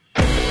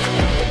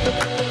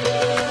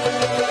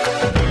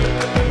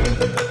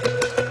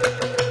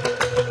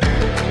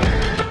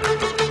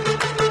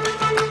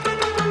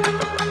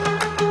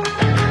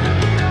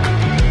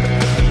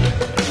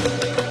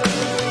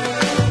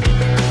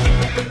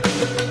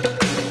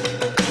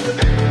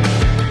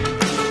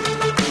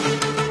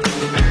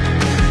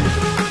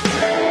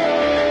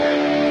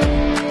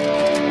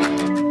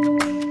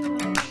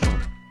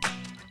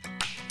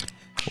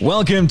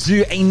Welcome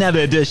to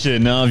another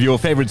edition of your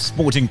favorite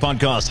sporting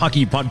podcast,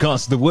 Hockey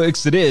Podcast, The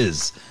Works It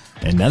Is.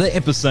 Another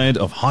episode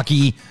of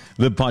Hockey,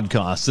 the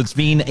Podcast. It's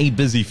been a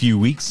busy few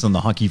weeks on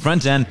the hockey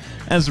front, and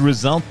as a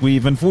result,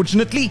 we've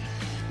unfortunately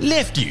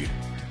left you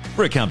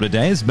for a couple of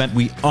days, but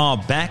we are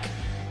back.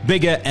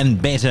 Bigger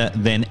and better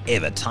than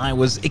ever. Ty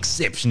was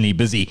exceptionally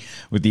busy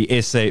with the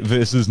SA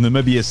versus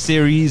Namibia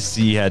series.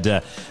 He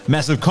had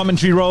massive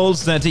commentary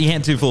roles that he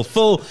had to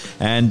fulfill.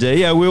 And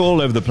we're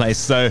all over the place.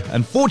 So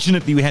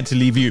unfortunately, we had to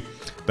leave you.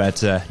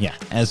 But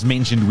as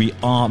mentioned, we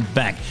are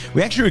back.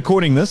 We're actually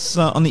recording this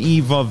on the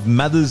eve of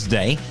Mother's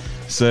Day.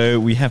 So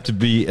we have to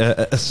be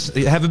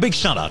have a big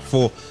shout out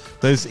for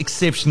those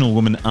exceptional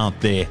women out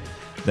there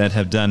that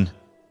have done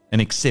an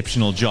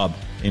exceptional job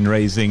in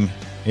raising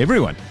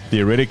everyone.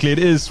 Theoretically, it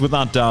is,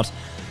 without doubt,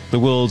 the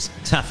world's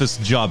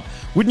toughest job.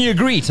 Wouldn't you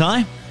agree,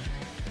 Ty?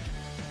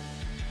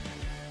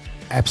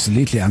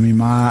 Absolutely. I mean,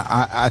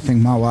 I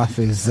think my wife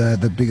is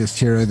the biggest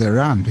hero there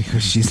around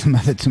because she's the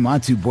mother to my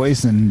two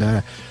boys and,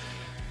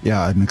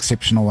 an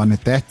exceptional one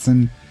at that.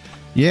 And,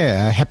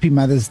 happy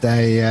Mother's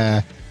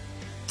Day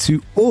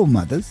to all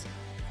mothers.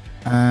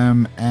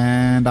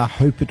 And I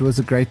hope it was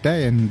a great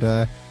day.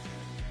 And,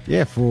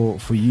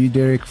 for you,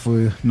 Derek,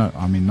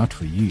 not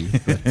for you,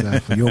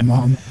 but for your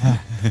mom,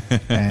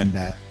 and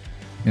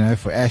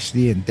for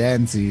Ashley and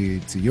Dan, to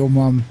your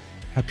mom,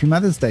 happy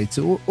Mother's Day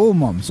to all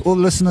moms, all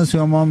listeners who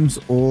are moms,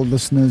 all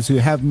listeners who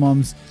have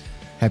moms.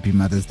 Happy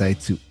Mother's Day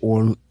to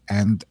all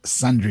and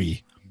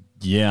sundry.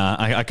 Yeah,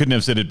 I couldn't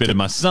have said it better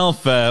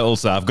myself.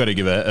 Also, I've got to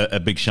give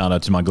a big shout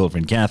out to my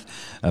girlfriend, Kath,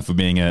 for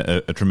being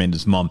a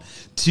tremendous mom.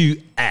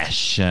 To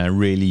Ash,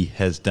 really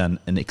has done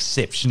an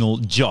exceptional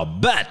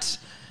job. But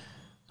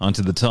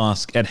onto the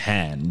task at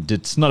hand.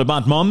 It's not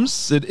about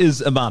moms, it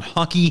is about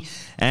hockey,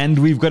 and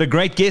we've got a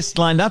great guest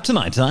lined up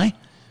tonight, Ty.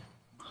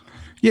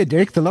 Yeah,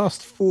 Derek, the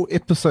last 4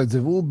 episodes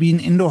have all been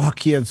indoor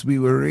hockey as we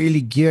were really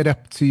geared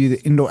up to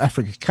the Indoor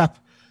Africa Cup.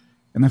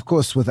 And of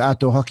course, with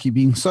outdoor hockey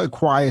being so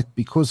quiet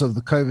because of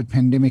the COVID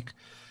pandemic,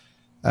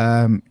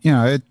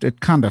 it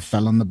kind of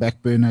fell on the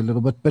back burner a little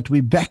bit. But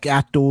we're back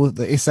outdoor.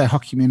 The SA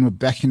hockey men were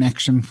back in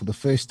action for the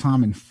first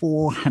time in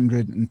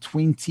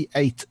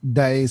 428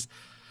 days.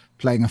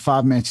 Playing a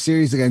 5-match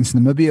series against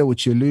Namibia,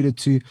 which you alluded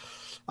to.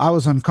 I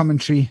was on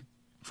commentary.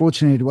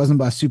 Fortunately, it wasn't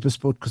by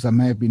SuperSport because I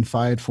may have been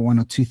fired for one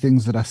or two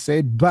things that I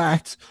said,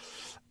 but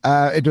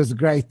it was a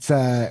great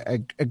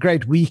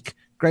week.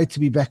 Great to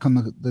be back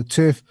on the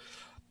turf.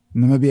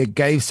 Namibia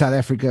gave South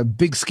Africa a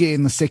big scare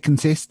in the second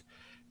test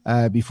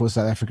before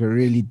South Africa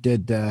really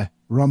did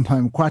romp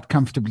home quite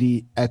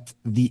comfortably at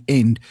the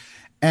end.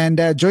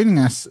 And joining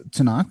us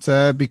tonight,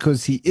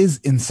 because he is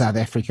in South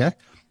Africa,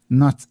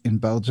 not in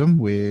Belgium,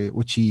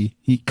 which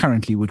he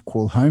currently would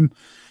call home,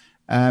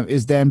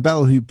 is Dan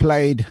Bell, who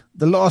played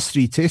the last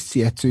 3 tests.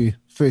 He had to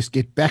first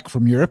get back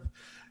from Europe.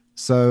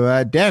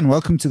 So, Dan,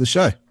 welcome to the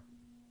show.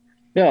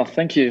 Yeah,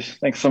 thank you.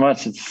 Thanks so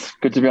much. It's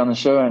good to be on the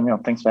show, and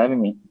thanks for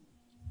having me.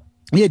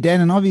 Yeah,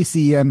 Dan, and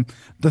obviously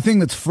the thing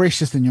that's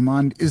freshest in your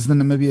mind is the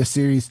Namibia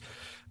series.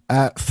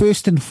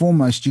 First and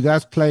foremost, you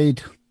guys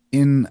played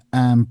in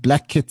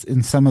black kit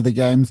in some of the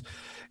games.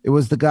 It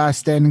was the guys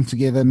standing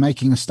together,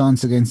 making a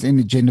stance against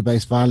any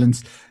gender-based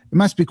violence. It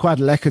must be quite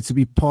lekker to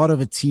be part of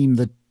a team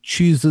that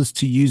chooses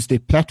to use their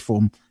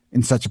platform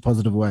in such a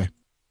positive way.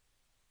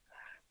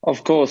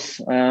 Of course.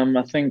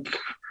 I think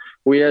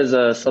we as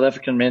a South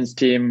African men's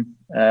team,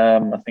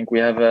 I think we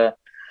have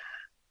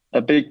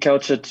a big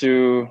culture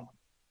to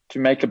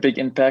make a big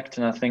impact.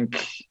 And I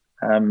think,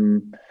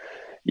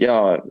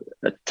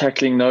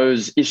 tackling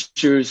those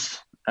issues,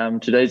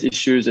 today's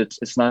issues,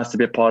 it's nice to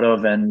be a part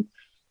of and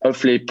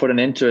hopefully put an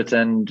end to it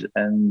and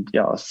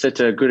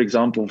set a good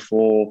example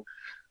for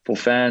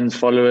fans,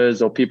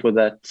 followers, or people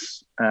that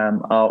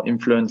our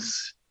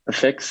influence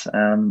affects,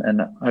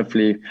 and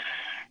hopefully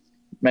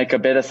make a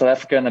better South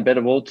Africa and a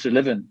better world to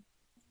live in.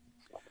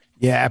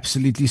 Yeah,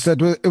 absolutely. So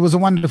it was a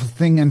wonderful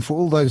thing. And for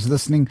all those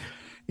listening,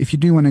 if you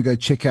do want to go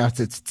check out,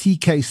 it's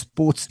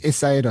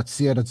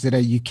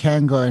tksportsa.co.za. You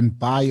can go and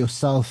buy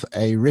yourself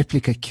a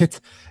replica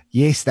kit.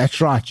 Yes, that's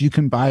right. You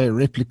can buy a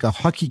replica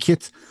hockey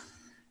kit.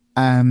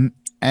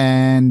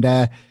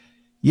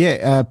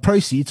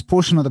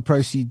 Portion of the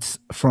proceeds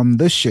from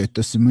this shirt,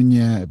 the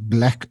Simunya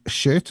black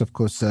shirt, of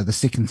course, the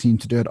second team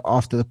to do it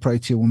after the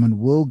Protea woman,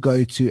 will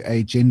go to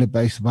a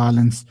gender-based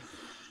violence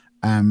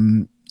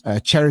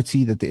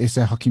charity that the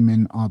SA hockey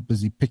men are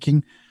busy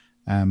picking.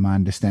 My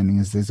understanding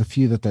is there's a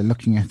few that they're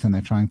looking at and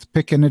they're trying to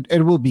pick, and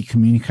it will be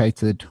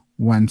communicated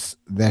once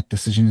that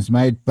decision is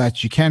made.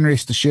 But you can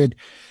rest assured,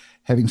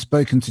 having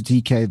spoken to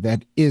TK,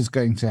 that is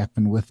going to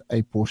happen with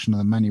a portion of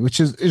the money, which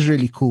is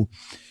really cool.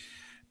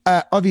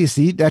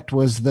 Obviously, that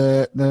was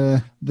the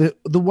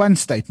one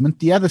statement.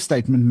 The other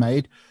statement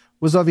made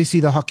was obviously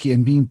the hockey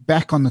and being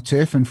back on the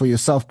turf, and for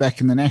yourself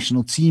back in the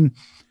national team.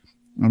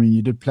 I mean,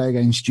 you did play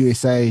against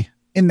USA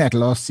in that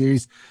last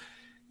series.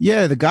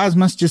 Yeah, the guys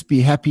must just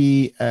be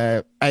happy,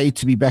 A,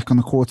 to be back on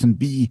the court, and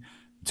B,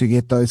 to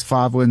get those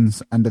 5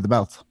 wins under the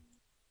belt.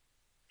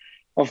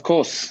 Of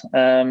course.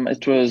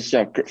 It was,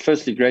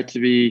 firstly, great to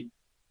be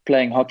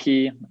playing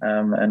hockey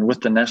and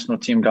with the national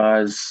team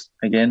guys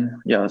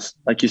again. Yes,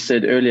 like you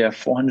said earlier,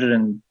 400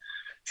 and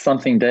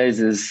something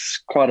days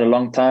is quite a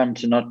long time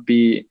to not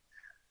be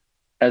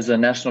as a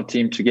national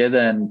team together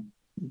and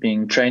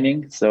being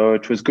training. So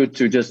it was good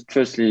to just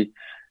firstly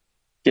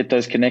get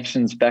those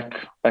connections back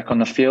on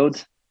the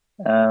field.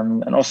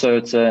 And also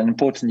it's an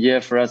important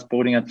year for us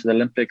building up to the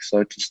Olympics.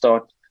 So to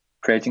start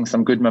creating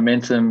some good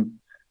momentum,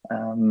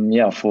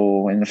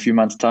 for in a few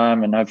months'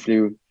 time, and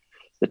hopefully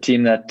the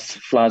team that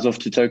flies off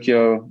to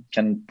Tokyo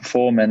can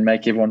perform and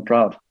make everyone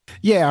proud.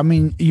 Yeah, I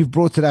mean, you've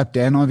brought it up,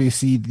 Dan.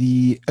 Obviously,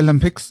 the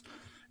Olympics,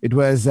 it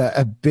was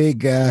a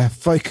big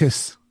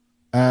focus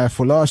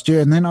for last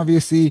year. And then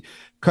obviously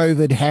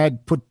COVID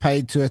had put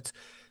paid to it.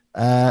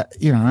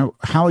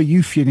 How are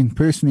you feeling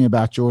personally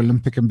about your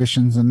Olympic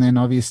ambitions? And then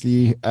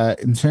obviously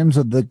in terms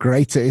of the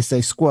greater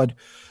SA squad,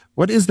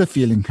 what is the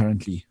feeling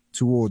currently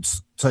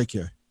towards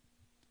Tokyo?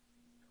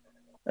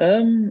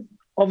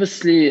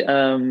 Obviously,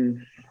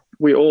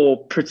 we're all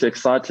pretty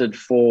excited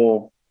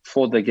for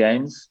the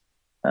games.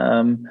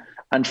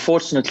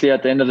 Unfortunately,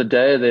 at the end of the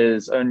day,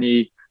 there's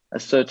only a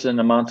certain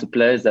amount of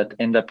players that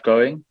end up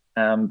going.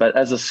 But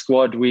as a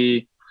squad,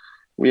 we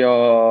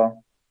are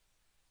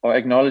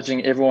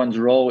acknowledging everyone's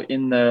role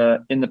in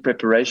the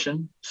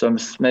preparation. So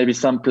maybe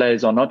some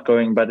players are not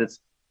going, but it's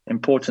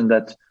important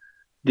that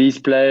these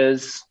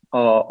players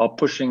are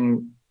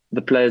pushing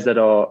the players that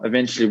are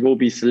eventually will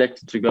be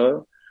selected to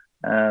go.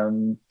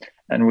 And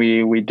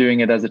we're doing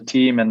it as a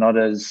team and not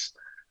as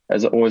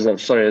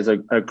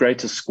a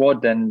greater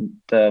squad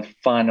than the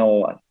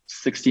final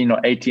 16 or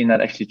 18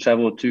 that actually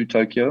travel to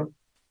Tokyo.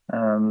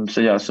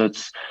 So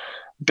it's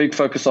big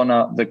focus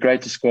on the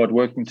greater squad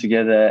working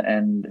together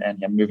and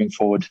moving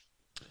forward.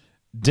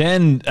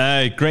 Dan,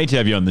 great to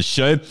have you on the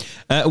show.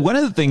 One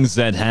of the things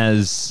that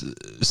has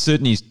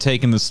certainly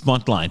taken the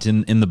spotlight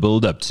in the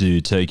build-up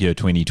to Tokyo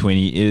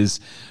 2020 is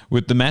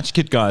with the Match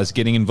Kit guys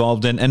getting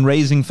involved and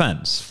raising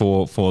funds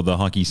for the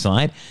hockey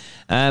side.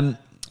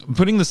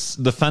 Putting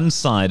the fun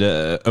side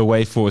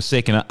away for a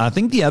second, I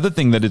think the other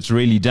thing that it's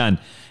really done,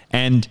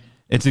 and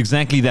it's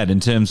exactly that in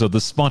terms of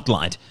the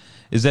spotlight,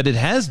 is that it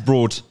has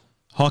brought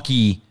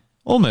hockey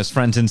almost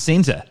front and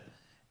center.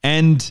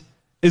 And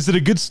is it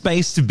a good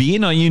space to be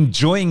in? Are you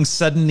enjoying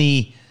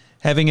suddenly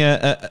having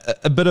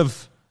a bit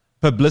of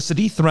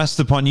publicity thrust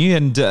upon you?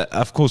 And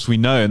of course, we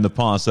know in the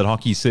past that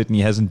hockey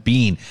certainly hasn't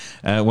been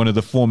one of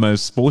the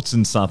foremost sports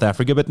in South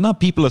Africa, but now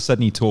people are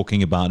suddenly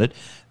talking about it.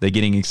 They're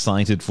getting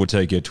excited for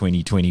Tokyo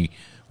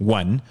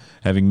 2021,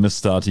 having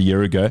missed out a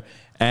year ago.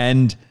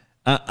 And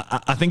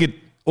I think it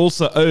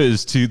also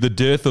owes to the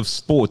dearth of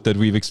sport that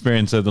we've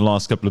experienced over the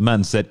last couple of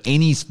months that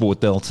any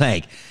sport they'll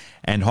take.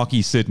 And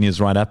hockey certainly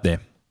is right up there.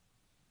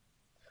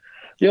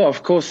 Yeah,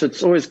 of course,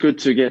 it's always good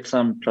to get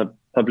some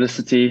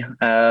publicity.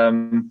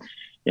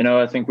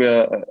 I think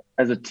we're,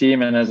 as a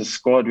team and as a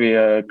squad,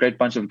 we're a great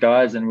bunch of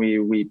guys, and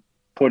we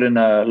put in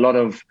a lot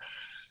of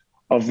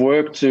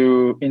work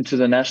into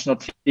the national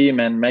team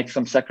and make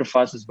some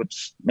sacrifices,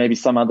 which maybe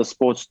some other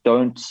sports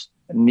don't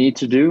need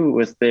to do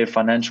with their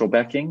financial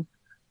backing.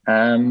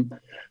 It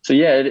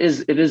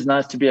is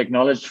nice to be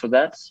acknowledged for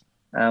that.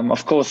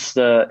 Of course,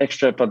 the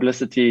extra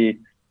publicity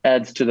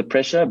adds to the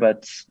pressure,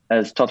 but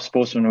as top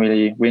sportsmen,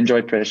 we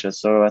enjoy pressure.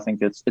 So I think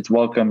it's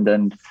welcomed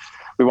and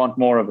we want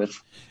more of it.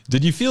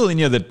 Did you feel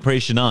any of that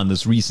pressure now in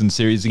this recent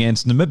series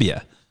against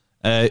Namibia,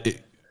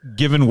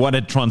 given what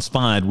had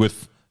transpired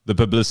with the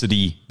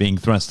publicity being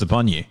thrust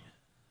upon you?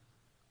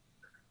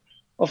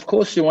 Of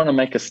course, you want to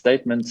make a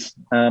statement,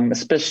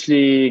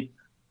 especially,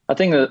 I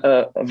think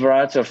a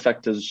variety of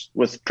factors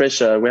with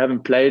pressure. We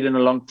haven't played in a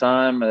long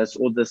time. There's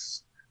all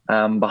this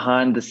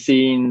behind the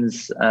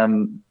scenes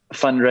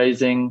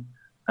fundraising.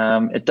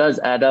 It does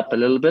add up a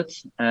little bit,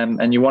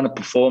 and you want to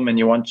perform and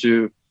you want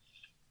to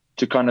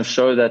kind of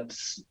show that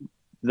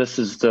this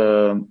is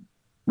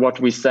what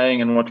we're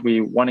saying and what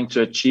we're wanting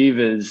to achieve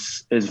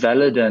is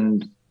valid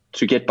and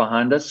to get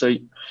behind us. So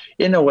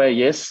in a way,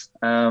 yes.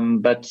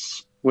 But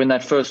when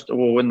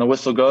the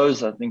whistle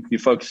goes, I think you're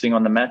focusing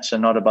on the match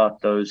and not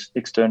about those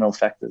external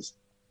factors.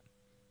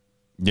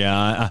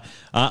 Yeah,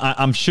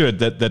 I'm sure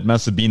that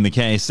must have been the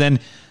case. And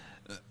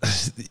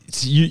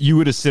you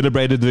would have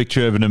celebrated the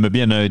victory over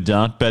Namibia, no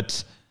doubt,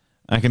 but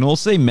I can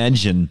also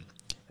imagine,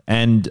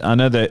 and I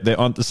know that they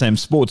aren't the same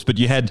sports, but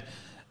you had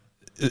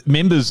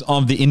members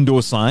of the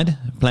indoor side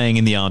playing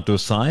in the outdoor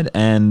side,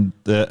 and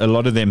a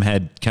lot of them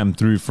had come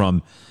through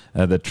from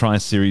the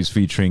Tri-Series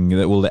featuring,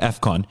 the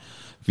AFCON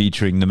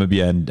featuring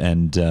Namibia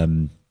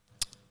and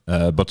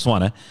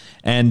Botswana.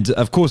 And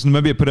of course,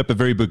 Namibia put up a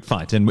very big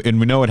fight, and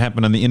we know what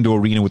happened in the indoor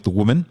arena with the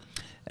women.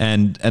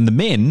 and the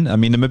men, I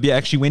mean, Namibia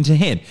actually went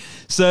ahead.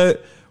 So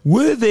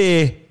were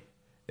there,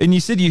 and you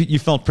said you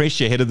felt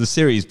pressure ahead of the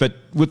series, but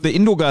with the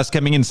indoor guys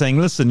coming in saying,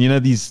 listen, you know,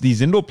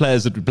 these indoor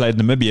players that we played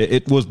in Namibia,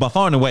 it was by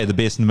far and away the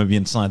best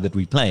Namibian side that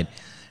we played.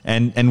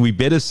 And we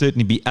better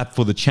certainly be up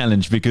for the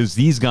challenge, because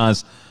these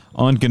guys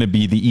aren't going to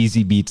be the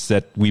easy beats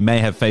that we may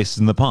have faced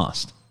in the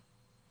past.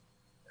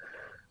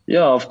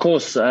 Yeah, of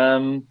course.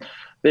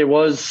 There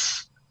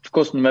was, of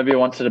course, Namibia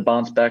wanted to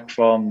bounce back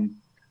from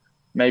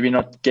maybe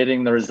not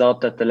getting the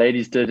result that the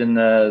ladies did in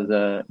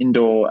the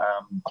indoor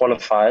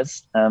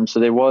qualifiers. So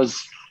there was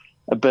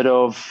a bit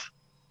of,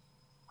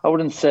 I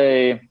wouldn't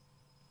say,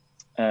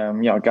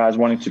 guys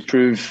wanting to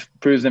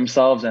prove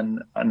themselves,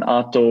 and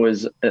outdoor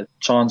is a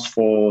chance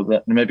for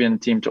the Namibian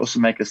team to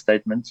also make a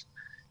statement.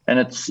 And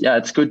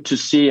it's good to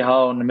see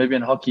how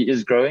Namibian hockey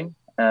is growing.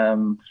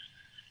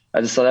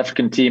 As a South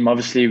African team,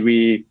 obviously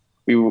we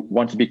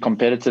want to be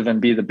competitive and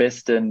be the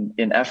best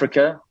in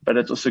Africa, but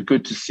it's also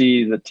good to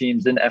see the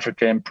teams in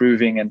Africa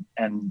improving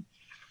and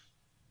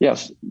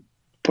yes,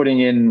 putting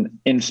in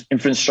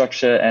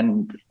infrastructure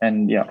and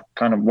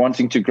kind of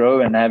wanting to grow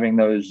and having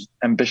those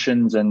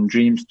ambitions and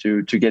dreams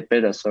to get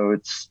better. So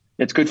it's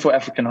good for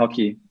African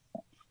hockey.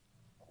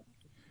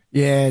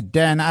 Yeah,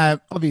 Dan,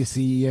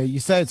 obviously you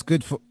say it's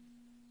good for,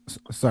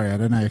 sorry, I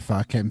don't know if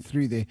I came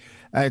through there.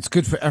 It's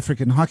good for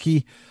African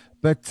hockey.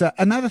 But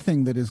another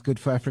thing that is good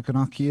for African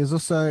hockey is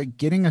also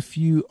getting a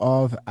few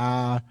of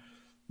our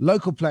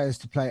local players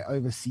to play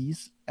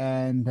overseas.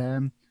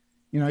 And,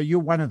 you're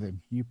one of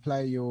them. You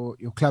play your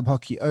club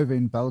hockey over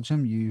in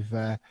Belgium. You've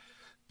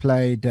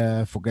played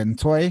for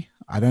Gantois.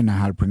 I don't know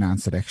how to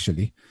pronounce it,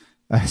 actually.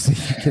 So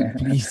if you can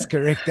please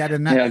correct that.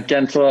 Yeah,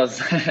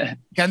 Gantois.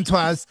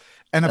 Gantois.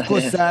 And, of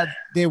course,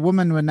 their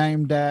women were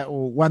named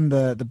or won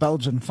the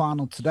Belgian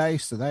final today.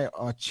 So they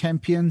are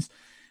champions.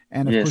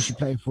 And, of course, you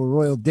play for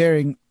Royal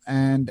Daring.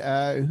 And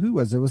who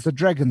was it? It was the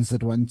Dragons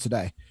that won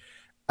today.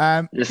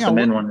 Yes, the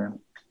men won.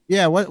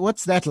 Yeah,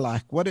 what's that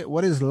like?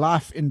 What is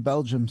life in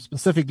Belgium,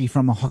 specifically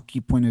from a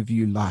hockey point of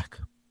view, like?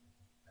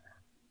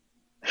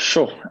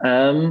 Sure.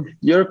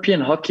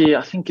 European hockey,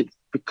 I think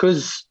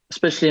because,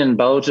 especially in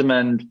Belgium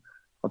and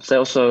I'd say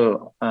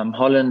also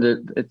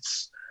Holland,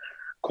 it's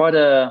quite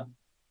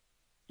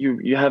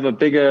you have a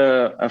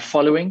bigger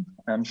following.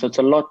 So it's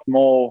a lot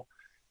more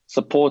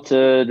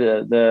supported.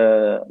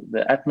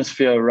 The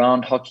atmosphere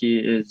around hockey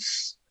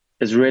is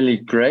really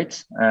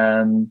great.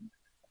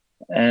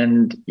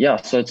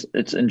 So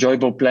it's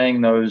enjoyable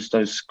playing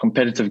those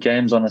competitive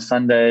games on a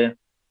Sunday,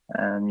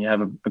 and you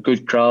have a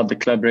good crowd. The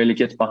club really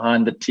gets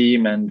behind the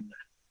team, and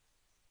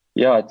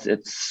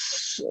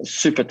it's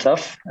super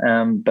tough,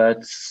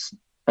 but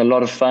a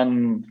lot of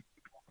fun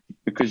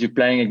because you're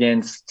playing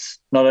against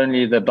not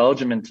only the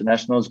Belgium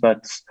internationals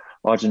but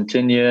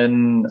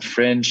Argentinian,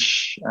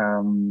 French,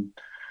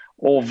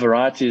 all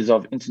varieties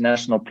of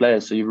international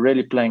players. So you're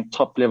really playing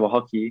top level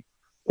hockey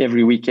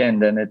every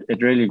weekend, and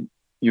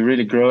you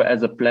really grow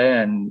as a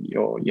player, and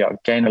you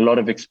gain a lot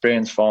of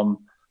experience from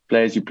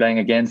players you're playing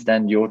against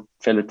and your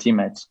fellow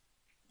teammates.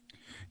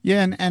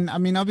 Yeah, and I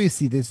mean,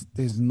 obviously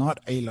there's not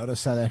a lot of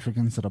South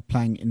Africans that are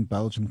playing in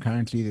Belgium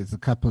currently. There's a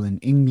couple in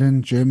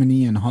England,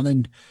 Germany, and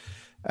Holland.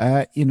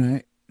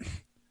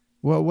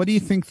 Well, what do you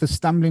think the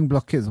stumbling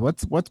block is?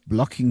 What's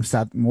blocking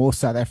more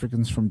South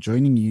Africans from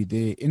joining you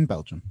there in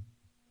Belgium?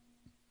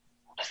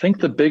 I think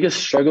the biggest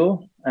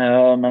struggle,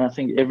 and I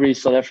think every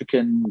South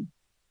African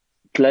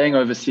playing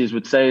overseas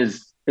would say,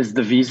 is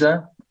the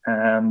visa.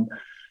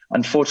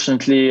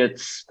 Unfortunately,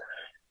 it's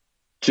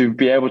to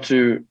be able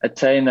to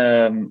attain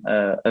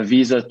a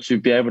visa to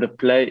be able to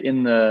play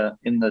in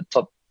the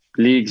top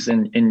leagues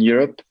in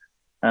Europe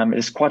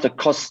is quite a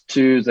cost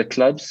to the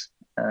clubs.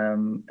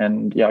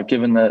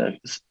 Given the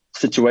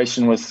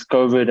situation with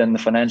COVID and the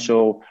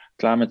financial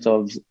climate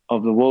of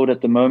the world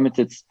at the moment,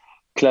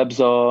 clubs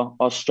are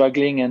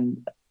struggling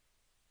and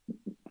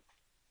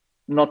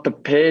not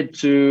prepared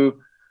to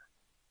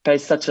pay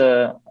such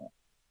a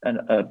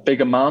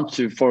big amount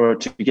to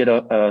get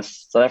a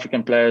South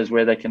African players,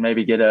 where they can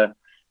maybe get a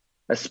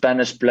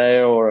Spanish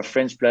player or a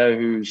French player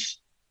who's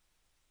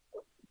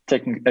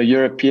taking a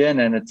European,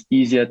 and it's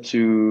easier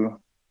to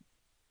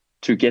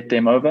get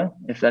them over,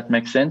 if that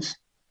makes sense.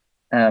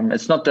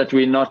 It's not that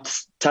we're not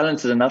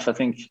talented enough. I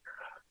think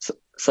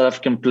South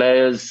African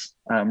players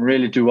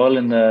really do well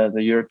in the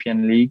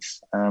European leagues.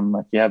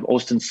 Like you have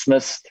Austin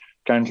Smith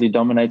currently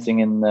dominating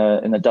in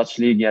the Dutch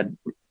league. You had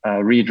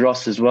Reed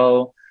Ross as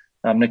well.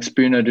 Nick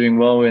Spooner doing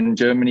well in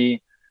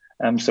Germany.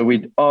 So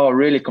we are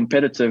really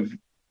competitive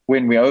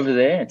when we're over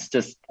there. It's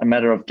just a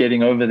matter of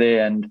getting over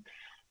there and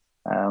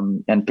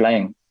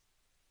playing.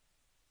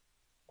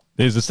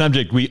 There's a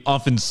subject we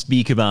often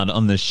speak about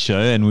on this show,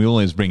 and we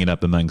always bring it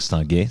up amongst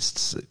our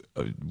guests.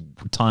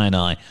 Ty and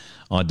I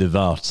are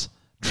devout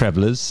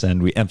travelers,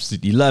 and we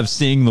absolutely love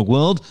seeing the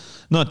world.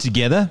 Not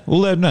together,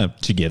 although no,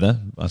 together,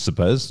 I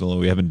suppose, although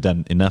we haven't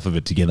done enough of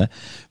it together.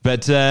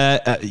 But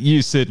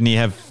you certainly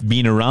have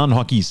been around.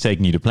 Hockey's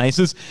taken you to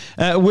places.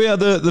 Where are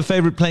the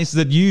favorite places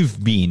that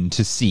you've been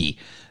to see,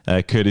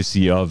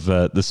 courtesy of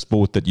the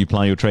sport that you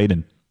ply your trade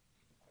in?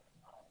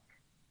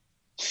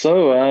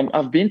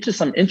 I've been to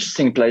some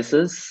interesting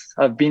places.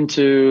 I've been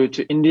to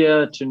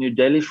India, to New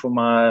Delhi for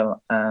my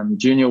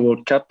Junior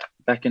World Cup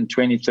back in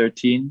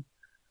 2013.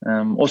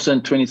 Also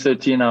in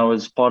 2013, I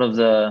was part of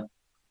the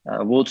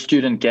World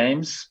Student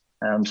Games.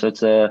 So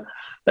it's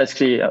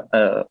basically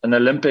an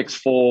Olympics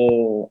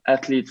for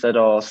athletes that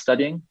are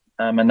studying,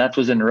 and that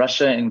was in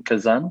Russia in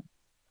Kazan.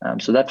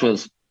 So that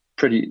was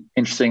pretty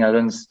interesting.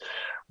 I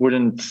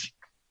wouldn't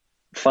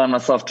find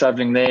myself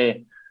traveling there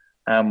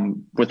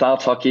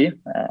without hockey,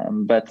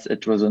 but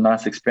it was a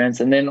nice experience.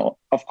 And then,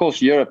 of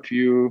course, Europe.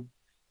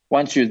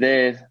 Once you're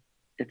there,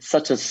 it's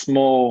such a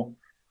small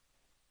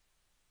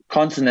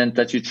continent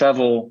that you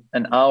travel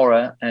an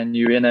hour and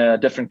you're in a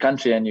different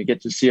country and you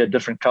get to see a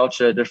different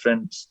culture, a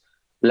different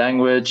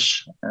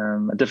language,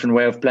 a different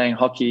way of playing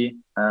hockey.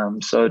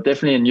 So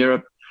definitely in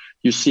Europe,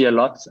 you see a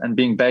lot. And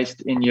being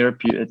based in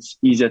Europe, it's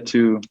easier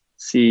to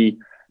see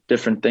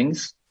different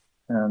things.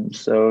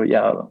 So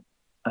yeah,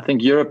 I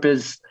think Europe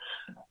is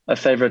a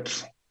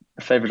favorite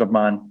of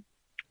mine.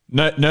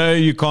 No,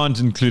 you can't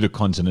include a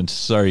continent.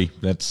 Sorry,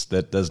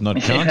 that does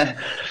not count.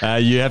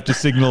 You have to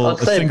single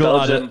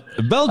Belgium.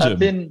 out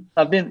Belgium.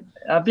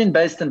 I've been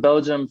based in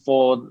Belgium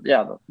for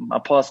my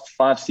past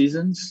 5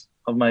 seasons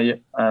of my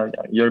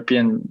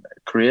European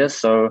career.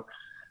 So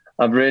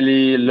I've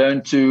really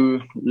learned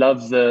to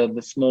love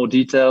the small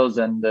details,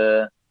 and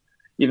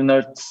even though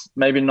it's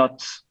maybe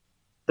not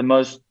the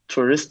most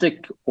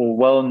touristic or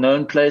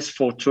well-known place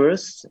for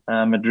tourists,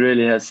 it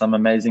really has some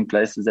amazing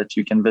places that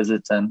you can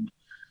visit, and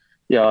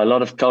a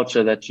lot of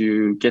culture that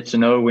you get to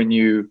know when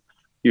you're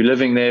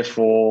living there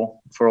for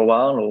a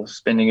while or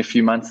spending a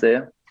few months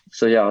there.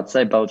 So yeah, I'd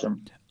say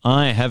Belgium.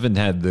 I haven't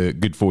had the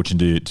good fortune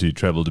to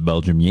travel to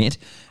Belgium yet.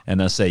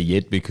 And I say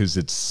yet because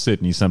it's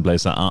certainly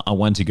someplace I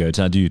want to go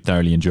to. I do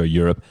thoroughly enjoy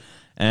Europe.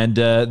 And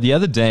the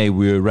other day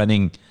we were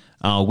running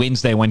our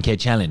Wednesday 1K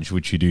challenge,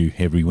 which we do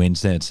every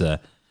Wednesday. It's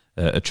a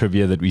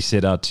trivia that we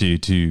set out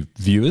to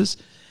viewers.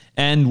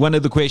 And one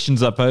of the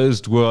questions I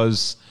posed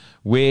was,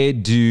 where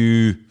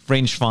do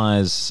French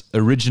fries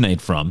originate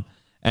from?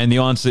 And the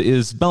answer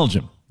is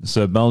Belgium.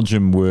 So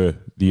Belgium were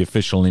the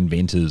official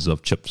inventors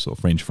of chips or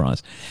French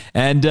fries.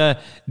 And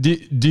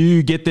do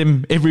you get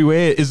them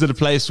everywhere? Is it a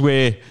place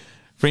where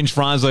French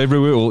fries are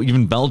everywhere, or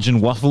even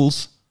Belgian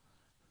waffles?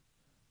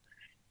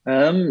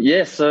 So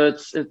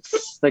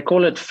it's they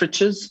call it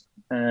frites,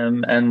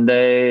 and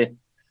they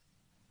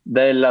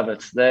love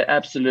it. They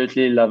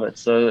absolutely love it.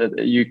 So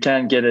you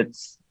can get it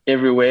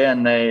everywhere,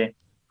 and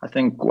I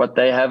think what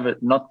they have with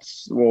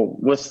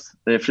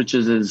their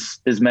frites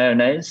is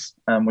mayonnaise,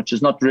 which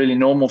is not really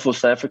normal for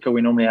South Africa.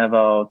 We normally have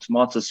our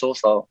tomato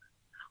sauce, our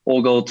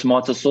all-gold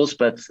tomato sauce,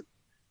 but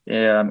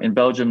in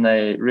Belgium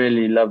they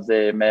really love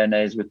their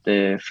mayonnaise with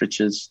their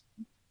frites.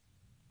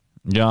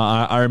 Yeah,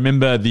 I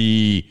remember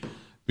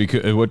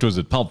what was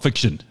it, Pulp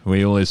Fiction,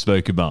 we always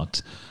spoke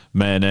about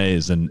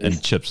mayonnaise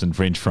and chips and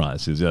French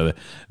fries.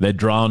 They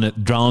drown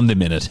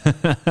them in it.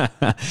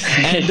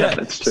 And,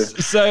 that's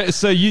true.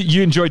 So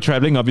you enjoy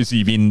traveling. Obviously,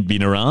 you've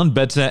been around,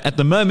 but at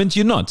the moment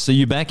you're not. So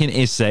you're back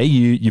in SA.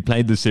 You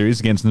played the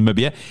series against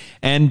Namibia.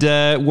 And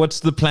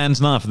what's the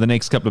plans now for the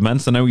next couple of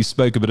months? I know we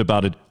spoke a bit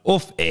about it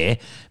off air,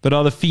 but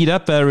are the feet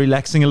up,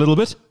 relaxing a little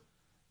bit?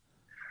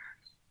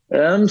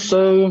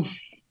 So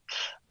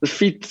the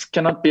feet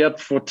cannot be up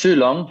for too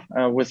long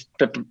with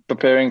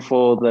preparing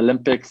for the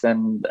Olympics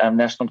and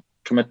national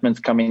commitments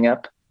coming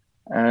up.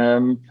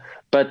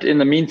 But in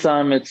the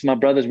meantime, it's my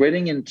brother's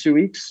wedding in 2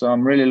 weeks. So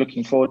I'm really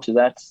looking forward to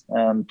that,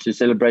 to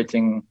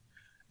celebrating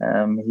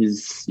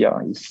his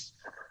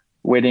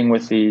wedding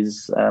with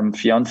his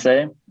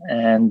fiance.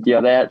 And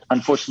they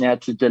unfortunately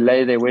had to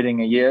delay their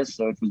wedding a year.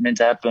 So it was meant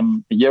to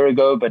happen a year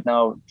ago, but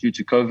now due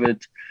to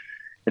COVID,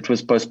 it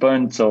was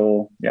postponed.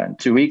 So in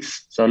 2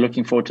 weeks. So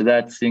looking forward to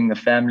that, seeing the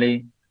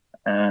family.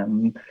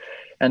 And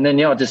then,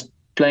 just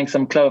playing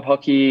some club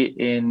hockey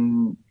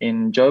in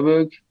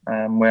Joburg,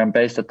 where I'm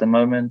based at the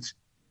moment.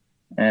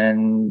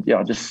 And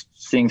just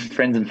seeing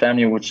friends and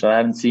family, which I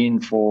haven't seen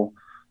for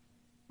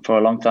a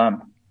long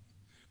time.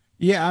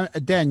 Yeah,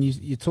 Dan,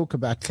 you talk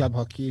about club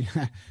hockey.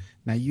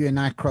 Now, you and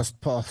I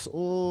crossed paths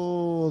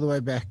all the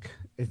way back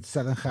at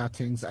Southern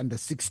Gauteng's under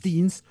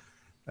 16s.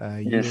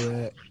 You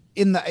were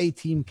in the A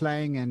team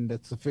playing, and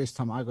it's the first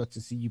time I got to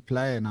see you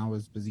play, and I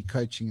was busy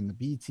coaching in the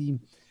B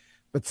team.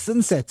 But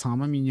since that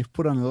time, I mean, you've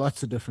put on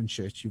lots of different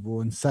shirts. You've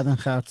worn Southern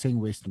Gauteng,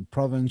 Western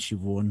Province,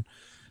 you've worn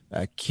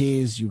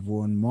Cares, you've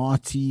worn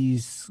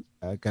Marty's,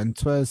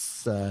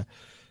 Gantwas,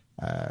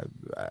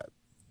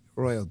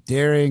 Royal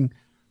Daring.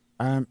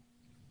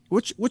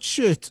 Which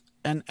shirt,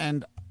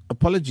 and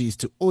apologies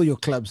to all your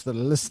clubs that are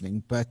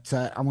listening, but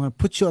I'm going to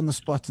put you on the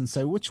spot and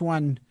say, which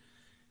one,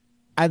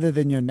 other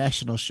than your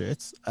national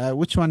shirts,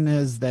 which one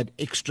has that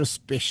extra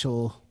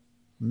special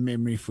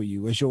memory for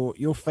you? Was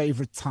your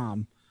favorite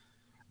time?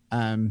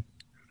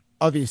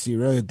 Obviously,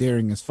 Royal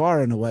Daring is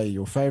far and away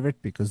your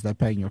favorite because they're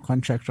paying your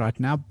contract right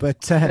now.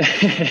 But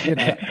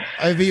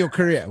over your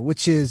career,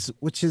 which is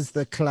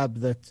the club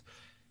that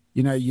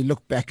you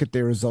look back at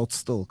their results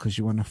still because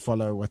you want to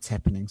follow what's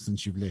happening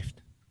since you've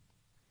left?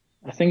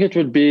 I think it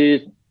would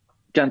be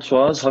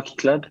Gantoise Hockey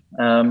Club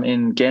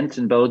in Ghent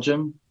in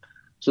Belgium.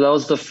 So that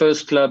was the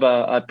first club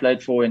I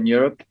played for in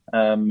Europe,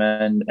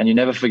 and you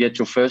never forget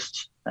your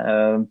first.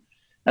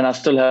 And I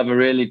still have a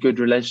really good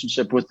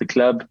relationship with the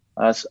club.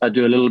 I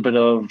do a little bit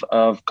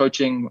of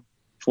coaching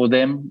for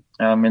them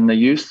in the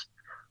youth.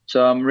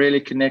 So I'm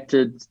really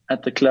connected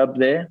at the club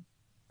there.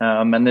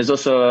 And there's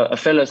also a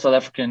fellow South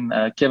African,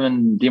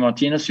 Kevin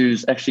DeMartinez,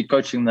 who's actually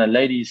coaching the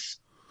ladies'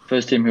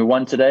 first team who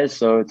won today.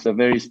 So it's a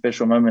very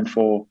special moment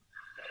for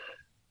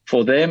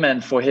them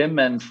and for him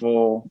and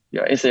for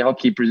SA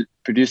Hockey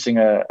producing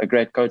a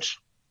great coach.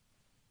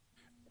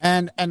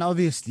 And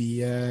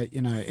obviously,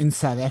 in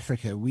South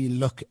Africa, we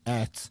look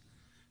at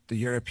the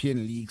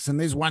European leagues, and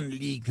there's one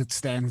league that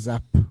stands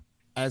up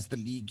as the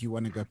league you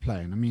want to go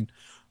play. And I mean,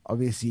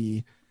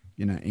 obviously,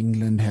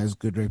 England has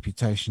good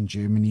reputation,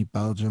 Germany,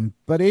 Belgium,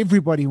 but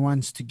everybody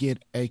wants to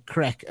get a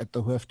crack at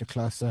the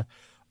Hoofdklasse.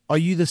 Are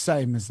you the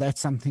same? Is that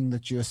something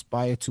that you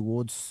aspire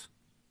towards?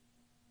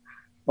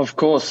 Of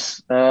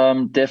course,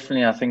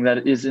 definitely. I think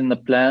that is in the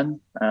plan.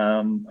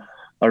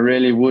 I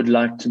really would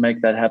like to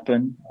make that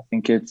happen. I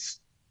think it's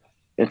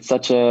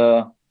such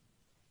a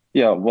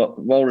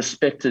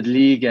well-respected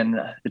league, and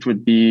it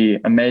would be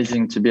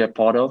amazing to be a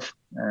part of.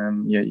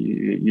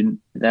 You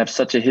have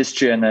such a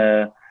history and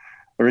a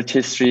rich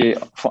history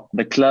for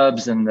the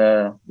clubs, and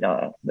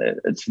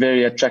it's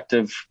very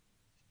attractive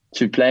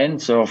to play in.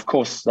 So, of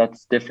course,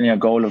 that's definitely a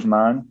goal of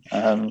mine.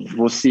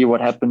 We'll see what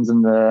happens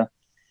in the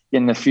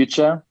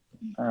future.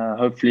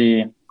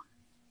 Hopefully,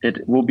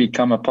 it will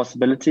become a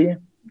possibility.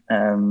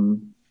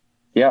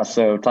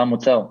 So time will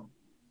tell.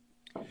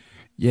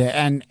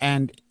 Yeah,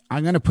 and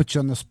I'm going to put you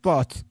on the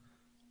spot.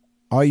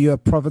 Are you a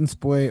province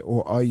boy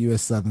or are you a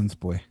Southerns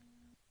boy?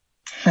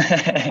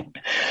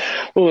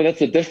 Oh,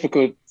 that's a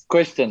difficult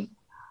question.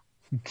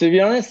 To be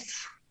honest,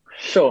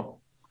 sure.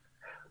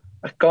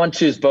 I can't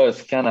choose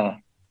both, can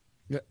I?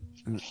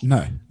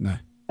 No.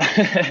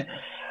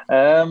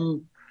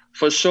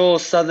 For sure,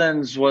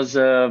 Southerns was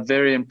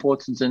very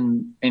important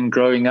in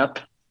growing up,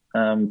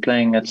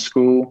 playing at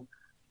school.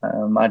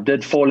 I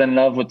did fall in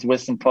love with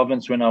Western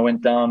Province when I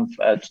went down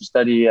to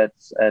study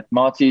at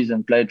Marty's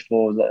and played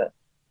for the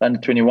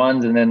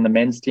under-21s and then the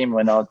men's team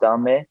when I was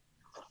down there.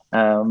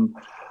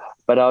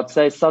 But I would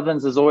say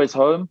Southerns is always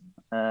home.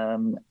 I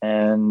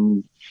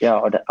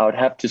would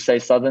have to say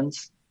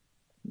Southerns,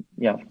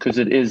 because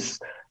it is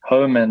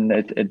home and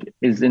it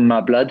is in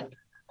my blood.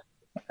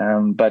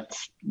 But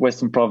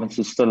Western Province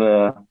is still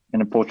an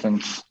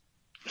important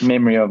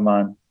memory of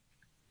mine.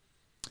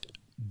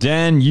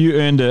 Dan, you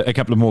earned a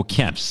couple of more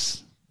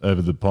caps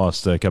over the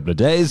past couple of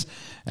days,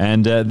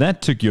 and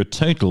that took your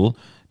total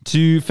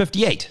to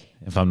 58,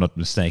 if I'm not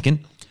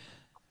mistaken.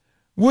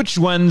 Which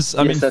ones?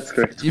 Yes, that's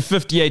correct.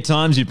 58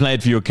 times you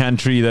played for your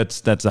country.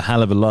 That's a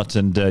hell of a lot,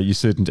 and you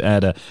certainly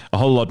add a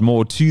whole lot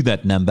more to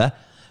that number.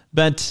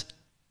 But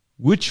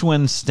which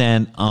ones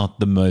stand out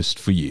the most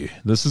for you?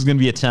 This is going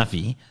to be a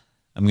toughie.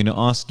 I'm going to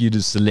ask you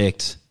to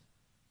select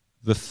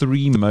the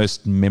three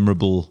most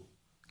memorable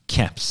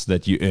caps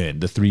that you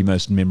earned, the three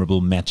most memorable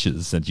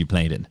matches that you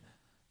played in.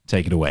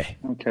 Take it away.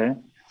 Okay.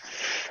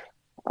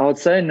 I would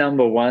say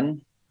number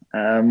one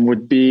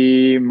would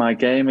be my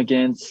game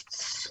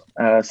against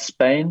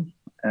Spain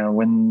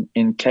when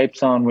in Cape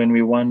Town when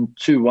we won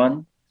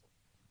 2-1.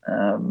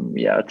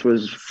 It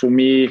was for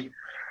me.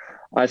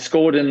 I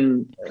scored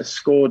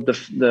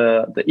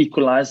the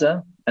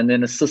equalizer and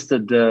then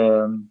assisted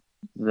the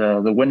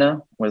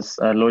winner with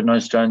Lloyd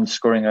Noyes-Jones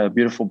scoring a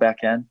beautiful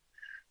backhand.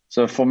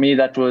 So for me,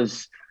 that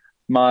was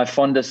my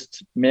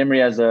fondest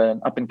memory as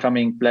an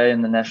up-and-coming player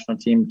in the national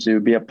team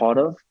to be a part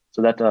of.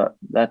 So that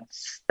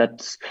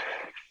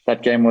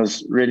game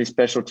was really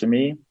special to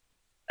me.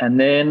 And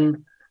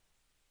then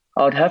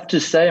I would have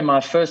to say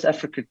my first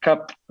Africa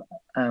Cup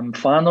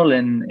final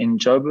in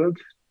Joburg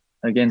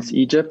against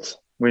Egypt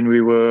when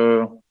we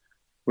were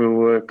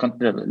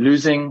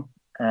losing,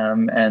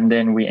 and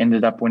then we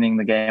ended up winning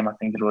the game. I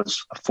think it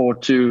was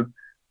 4-2.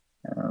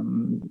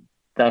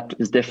 That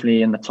is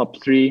definitely in the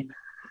top three.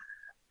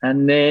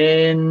 And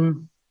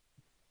then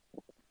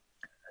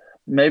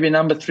maybe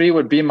number three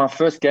would be my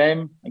first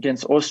game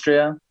against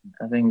Austria.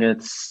 I think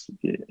it's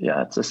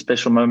a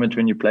special moment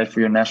when you play for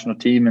your national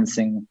team and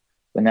sing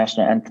the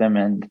national anthem,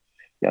 and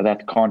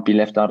that can't be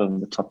left out of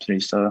the top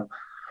three. So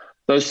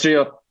those three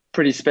are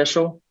pretty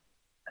special.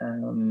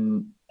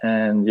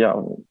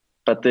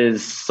 But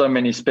there's so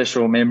many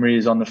special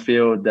memories on the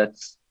field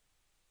that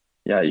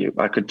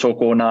I could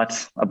talk all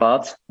night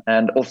about,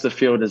 and off the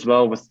field as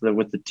well with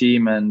the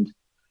team and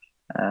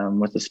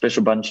with the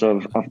special bunch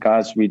of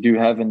guys we do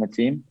have in the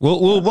team.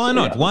 Well, why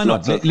not? Why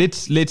not?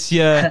 Let's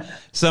hear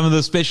some of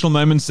the special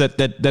moments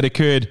that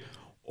occurred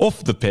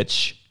off the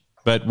pitch,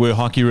 but were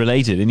hockey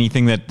related.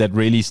 Anything that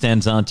really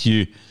stands out to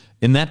you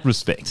in that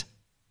respect?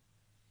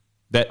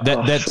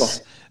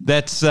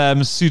 That's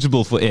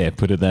suitable for air.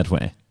 Put it that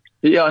way.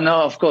 Yeah,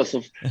 no, of course.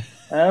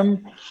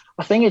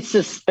 I think it's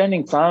just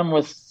spending time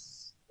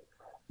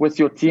with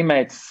your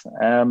teammates.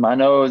 I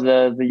know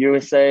the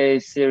USA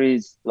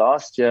series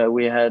last year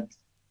we had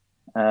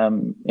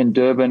in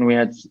Durban, we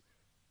had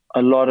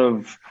a lot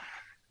of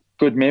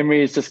good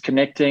memories, just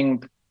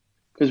connecting,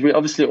 because we're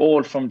obviously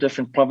all from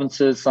different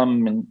provinces,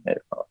 some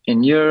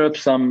in Europe,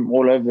 some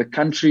all over the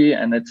country.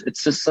 And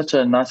it's just such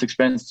a nice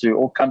experience to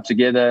all come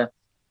together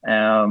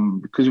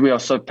because we are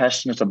so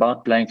passionate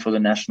about playing for the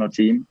national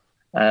team,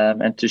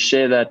 and to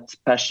share that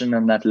passion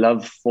and that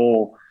love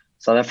for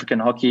South African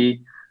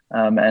hockey,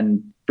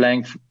 and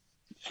playing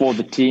for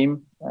the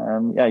team.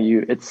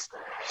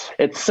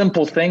 It's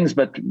simple things,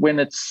 but when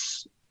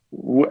it's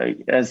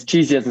as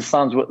cheesy as it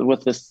sounds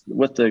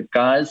with the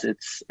guys, it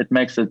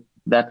makes it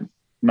that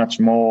much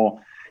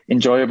more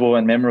enjoyable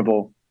and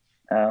memorable.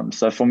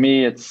 So for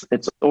me, it's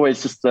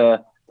always just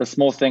the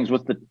small things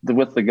with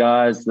the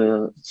guys,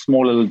 the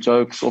small little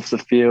jokes off the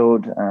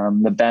field,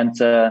 the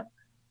banter,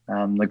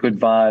 the good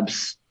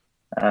vibes.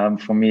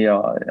 For me,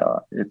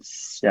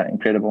 it's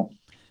incredible.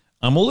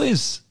 I'm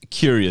always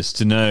curious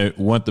to know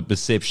what the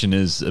perception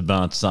is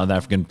about South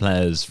African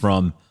players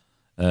from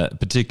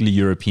particularly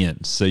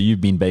Europeans. So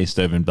you've been based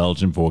over in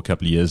Belgium for a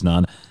couple of years now,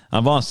 and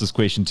I've asked this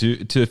question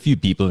to a few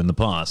people in the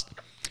past.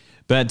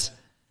 But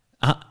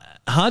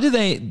how do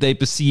they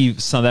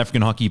perceive South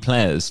African hockey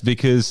players?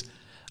 Because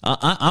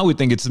I would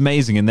think it's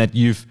amazing in that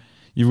you've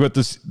got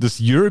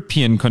this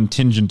European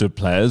contingent of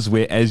players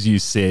where, as you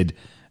said,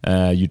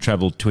 you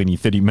travel 20,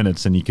 30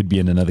 minutes and you could be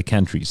in another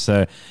country.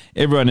 So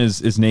everyone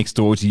is next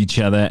door to each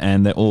other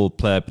and they all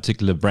play a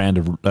particular brand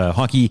of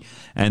hockey,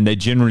 and they're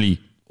generally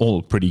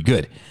all pretty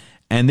good.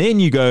 And then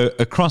you go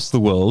across the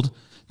world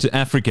to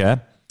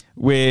Africa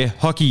where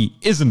hockey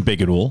isn't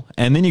big at all.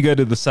 And then you go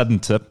to the southern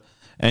tip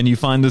and you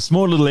find this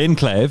small little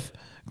enclave.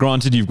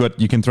 Granted, you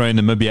can throw in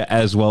Namibia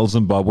as well,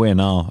 Zimbabwe and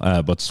now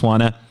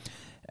Botswana.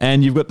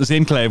 And you've got this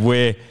enclave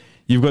where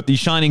you've got these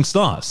shining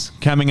stars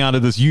coming out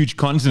of this huge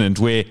continent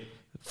where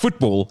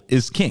football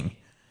is king.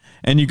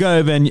 And you go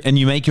over and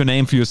you make your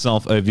name for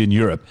yourself over in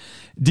Europe.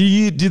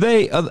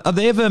 Are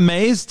they ever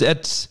amazed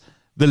at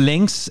the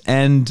lengths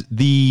and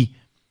the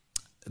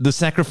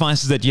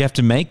sacrifices that you have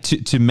to make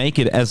to make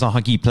it as a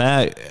hockey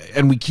player?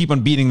 And we keep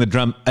on beating the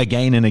drum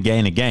again and again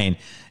and again,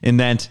 in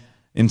that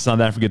in South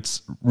Africa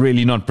it's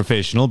really not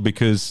professional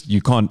because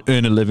you can't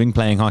earn a living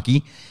playing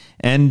hockey.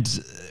 And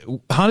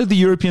how do the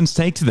Europeans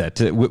take to that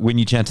when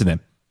you chat to them?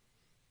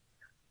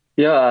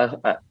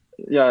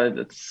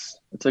 It's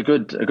a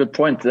good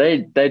point.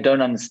 They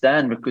don't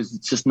understand because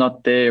it's just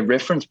not their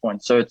reference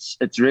point. So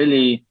it's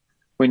really,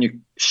 when you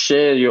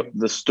share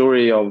the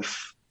story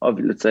of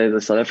let's say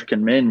the South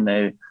African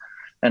men,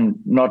 and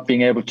not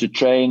being able to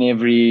train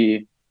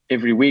every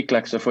week.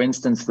 Like, so for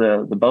instance,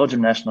 the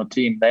Belgium national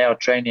team, they are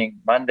training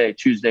Monday,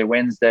 Tuesday,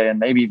 Wednesday, and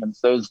maybe even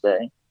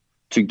Thursday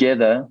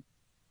together,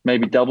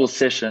 maybe double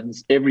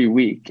sessions every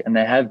week. And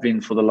they have been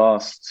for the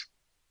last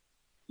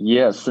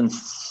year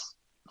since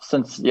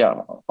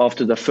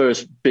after the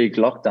first big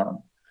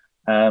lockdown.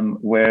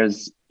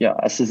 Whereas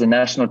us as a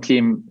national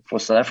team for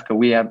South Africa,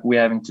 we're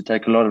having to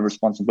take a lot of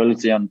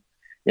responsibility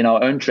in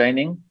our own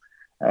training.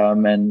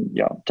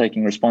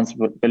 Taking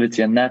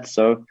responsibility in that.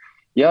 So,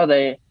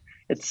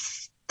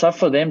 it's tough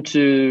for them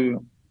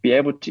to be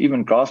able to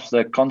even grasp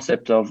the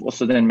concept of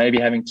also then maybe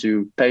having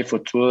to pay for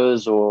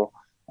tours or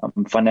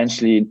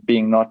financially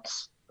being not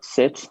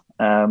set.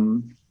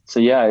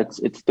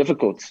 It's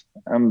difficult.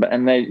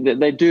 And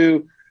they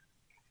do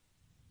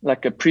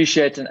like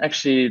appreciate and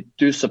actually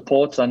do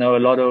support. I know a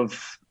lot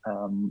of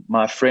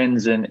my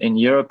friends in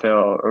Europe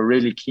are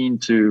really keen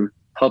to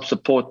help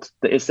support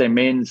the SA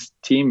men's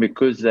team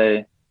because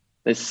they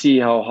see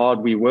how hard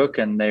we work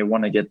and they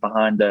want to get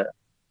behind the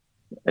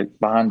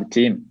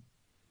team.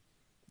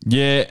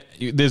 Yeah,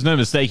 there's no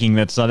mistaking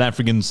that South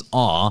Africans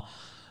are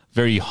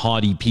very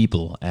hardy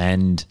people,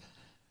 and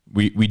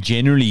we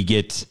generally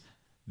get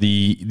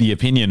the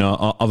opinion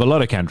of a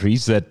lot of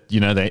countries that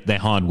they're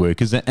hard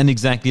workers, and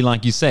exactly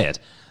like you said,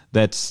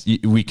 that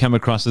we come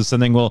across as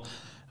something. Well,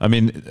 I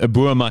mean, a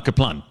boer maak 'n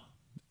plan,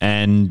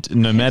 and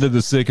no matter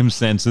the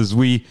circumstances,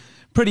 we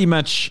pretty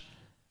much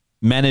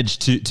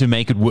managed to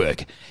make it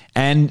work.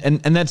 And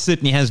that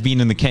certainly has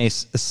been in the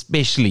case,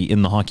 especially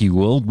in the hockey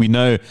world. We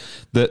know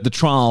the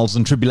trials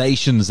and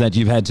tribulations that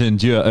you've had to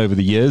endure over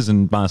the years.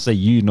 And by I say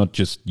you, not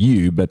just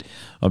you, but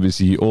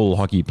obviously all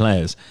hockey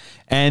players.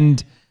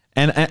 And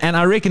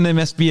I reckon there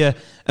must be a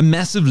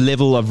massive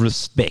level of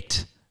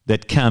respect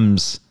that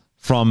comes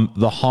from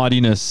the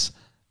hardiness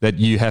that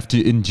you have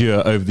to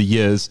endure over the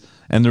years,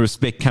 and the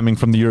respect coming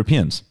from the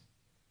Europeans.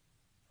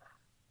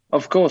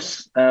 Of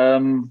course.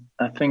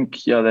 I think,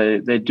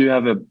 they do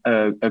have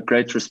a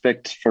great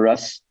respect for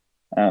us.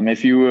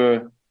 If you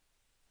were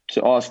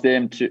to ask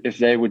them if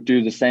they would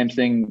do the same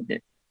thing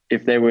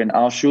if they were in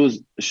our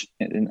shoes,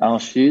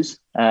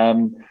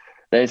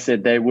 they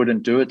said they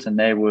wouldn't do it and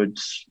they would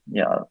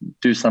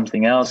do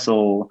something else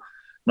or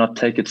not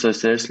take it so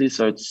seriously.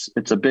 So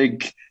it's a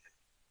big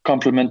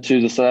compliment to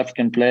the South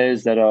African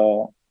players that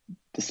are,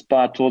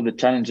 despite all the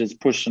challenges,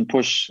 push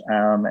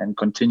and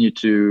continue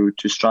to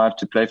strive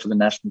to play for the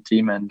national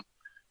team and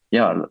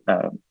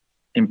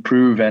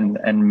improve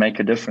and make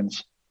a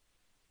difference.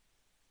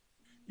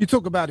 You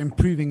talk about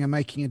improving and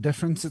making a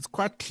difference. It's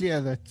quite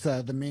clear that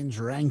the men's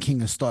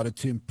ranking has started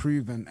to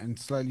improve and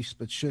slowly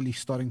but surely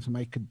starting to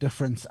make a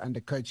difference under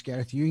Coach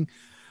Gareth Ewing.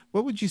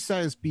 What would you say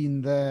has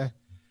been the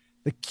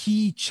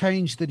key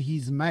change that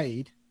he's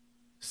made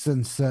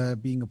since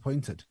being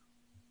appointed?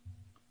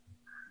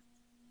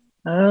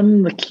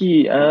 The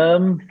key, I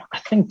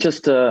think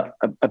just a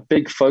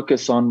big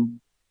focus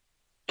on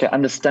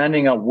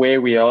understanding of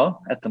where we are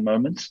at the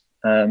moment,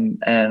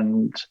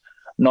 and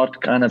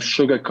not kind of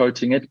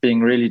sugarcoating it,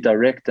 being really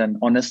direct and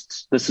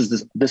honest. This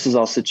is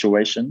our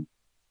situation.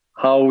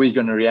 How are we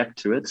going to react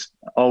to it?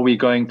 Are we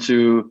going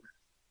to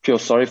feel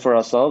sorry for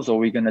ourselves, or are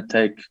we going to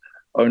take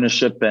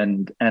ownership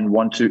and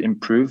want to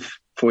improve?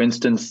 For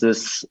instance,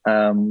 this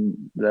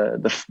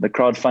the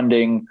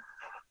crowdfunding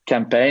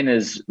campaign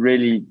is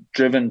really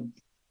driven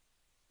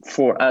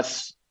for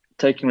us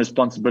taking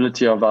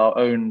responsibility of our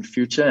own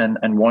future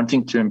and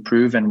wanting to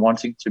improve and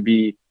wanting to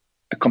be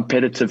a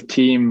competitive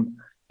team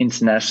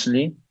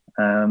internationally.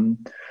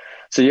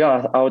 So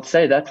yeah, I would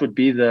say that would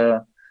be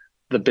the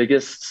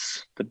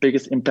biggest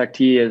impact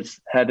he has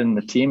had in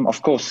the team.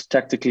 Of course,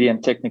 tactically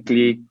and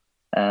technically,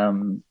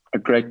 a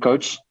great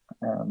coach.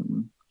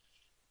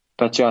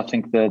 But yeah, I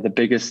think the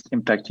biggest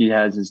impact he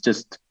has is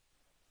just,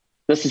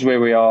 this is where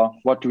we are.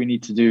 What do we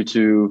need to do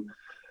to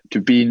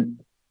be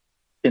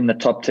in the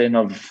top 10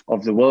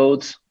 of the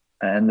world?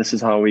 And this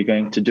is how we're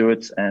going to do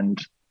it. And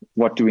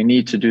what do we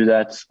need to do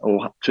that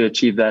or to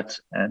achieve that?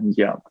 And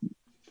yeah,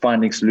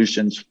 finding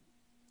solutions.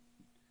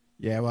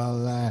 Yeah,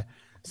 well,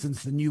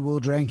 since the new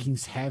world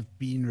rankings have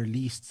been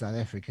released, South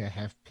Africa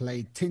have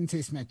played 10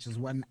 test matches,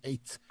 won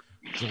 8,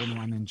 drawn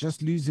 1, and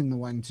just losing the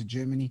one to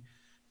Germany,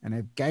 and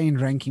have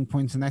gained ranking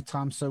points in that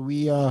time. So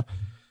we are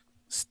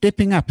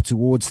stepping up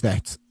towards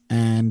that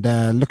and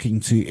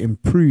looking to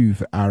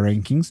improve our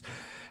rankings.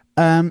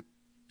 One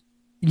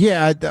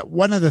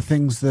of the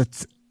things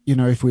that,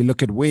 if we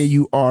look at where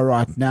you are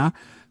right now,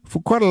 for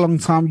quite a long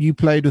time, you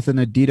played with an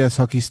Adidas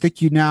hockey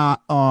stick. You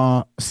now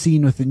are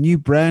seen with a new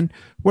brand.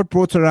 What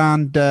brought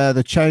around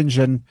the change?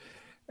 And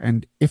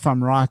if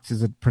I'm right,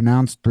 is it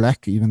pronounced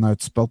Black, even though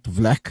it's spelled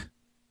Vlak?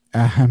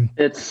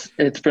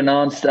 It's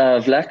pronounced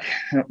Vlak.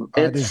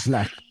 It is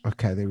Vlak.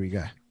 Okay, there we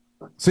go.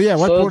 So yeah,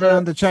 what brought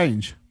around the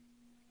change?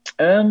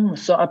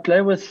 So I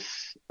play with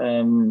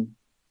an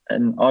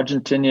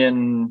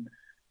Argentinian,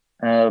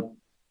 an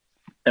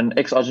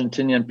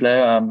ex-Argentinian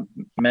player,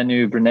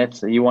 Manu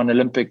Brunet. He won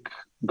Olympic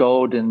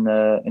gold in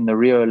the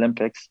Rio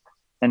Olympics,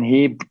 and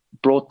he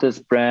brought this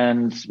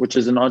brand, which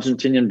is an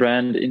Argentinian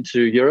brand,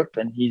 into Europe,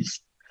 and he's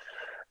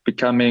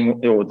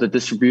becoming the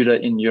distributor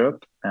in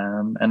Europe.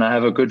 And I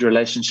have a good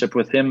relationship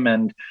with him,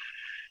 and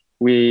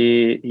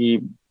he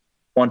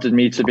wanted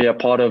me to be a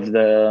part of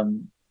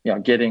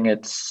getting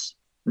it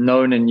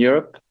known in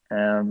Europe.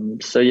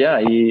 So yeah,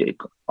 he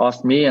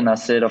asked me, and I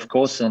said, of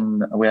course.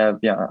 And I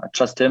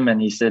trust him,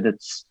 and he said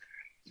it's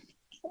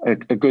a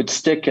good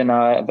stick, and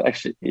I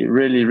actually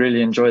really,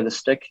 really enjoy the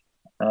stick.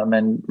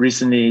 And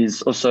recently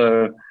he's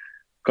also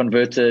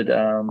converted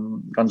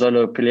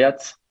Gonzalo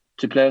Piliat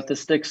to play with the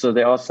stick. So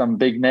there are some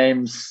big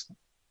names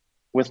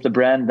with the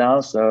brand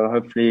now. So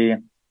hopefully,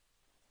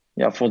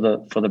 for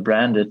the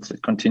brand, it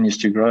continues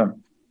to grow.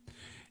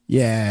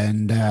 Yeah,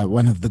 and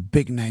one of the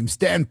big names,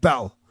 Dan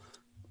Bell.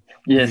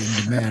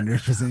 Yes, the man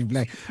representing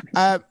Black.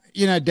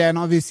 Dan,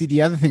 obviously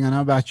the other thing I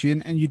know about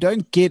you, and you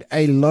don't get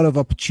a lot of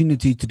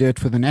opportunity to do it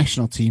for the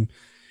national team,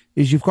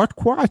 is you've got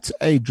quite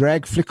a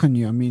drag flick on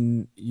you. I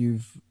mean,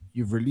 you've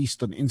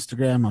released on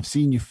Instagram. I've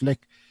seen you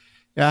flick.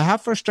 How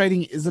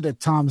frustrating is it at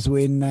times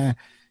when,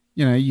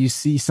 you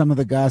see some of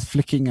the guys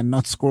flicking and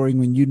not scoring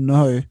when you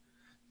know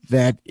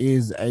that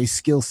is a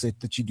skill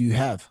set that you do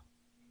have?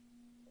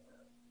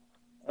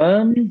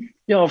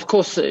 Of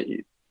course,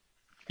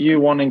 you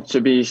wanting to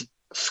be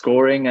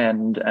scoring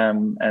and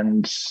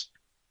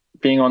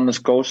being on this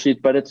goal sheet,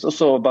 but it's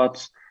also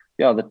about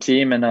the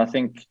team. And I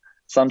think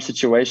some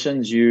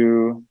situations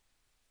you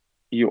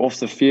off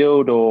the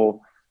field, or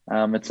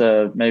it's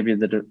maybe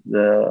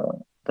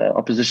the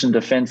opposition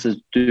defense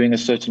is doing a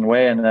certain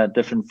way, and a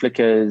different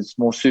flicker is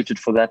more suited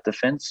for that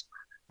defense.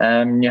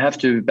 You have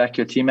to back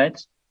your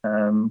teammates.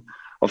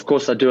 Of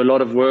course, I do a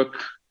lot of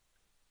work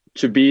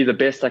to be the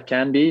best I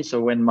can be.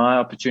 So when my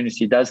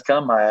opportunity does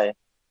come, I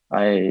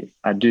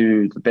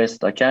do the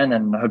best I can,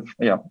 and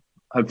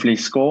hopefully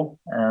score.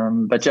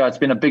 But it's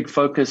been a big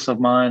focus of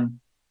mine,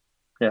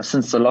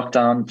 since the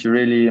lockdown, to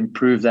really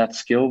improve that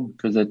skill,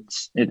 because it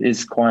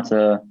is quite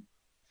a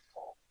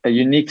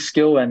unique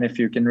skill, and if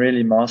you can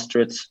really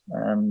master it,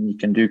 you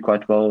can do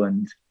quite well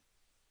and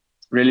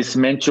really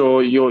cement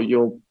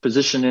your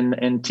position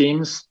in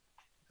teams,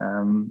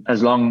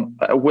 along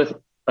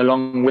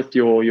with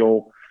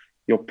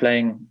your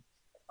playing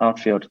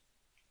outfield.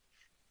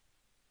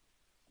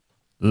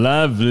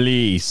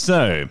 Lovely.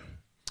 So,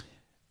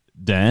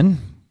 Dan,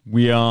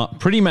 we are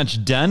pretty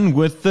much done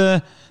with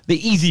the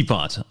easy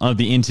part of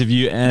the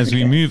interview as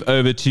we move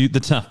over to the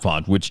tough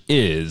part, which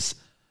is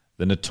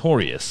the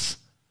notorious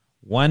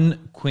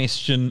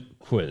one-question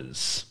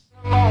quiz.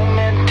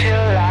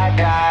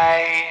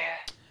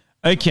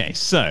 Okay,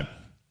 so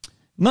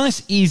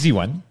Nice, easy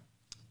one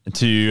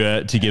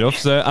to get off.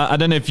 So I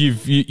don't know if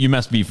you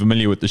must be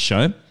familiar with the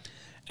show.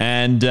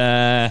 And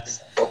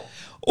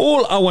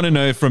all I want to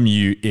know from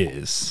you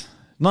is,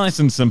 nice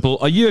and simple,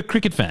 are you a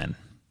cricket fan?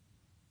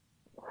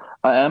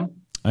 I am.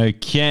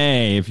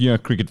 Okay, if you're a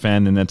cricket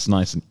fan, then that's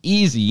nice and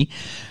easy,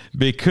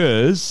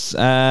 because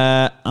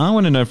I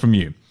want to know from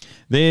you.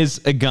 There's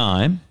a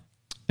guy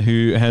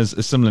who has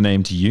a similar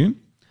name to you,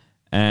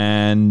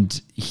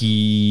 and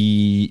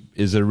he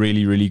is a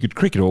really, really good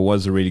cricketer, or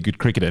was a really good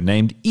cricketer,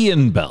 named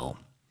Ian Bell.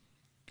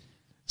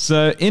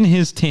 So in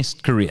his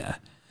test career,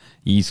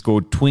 he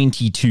scored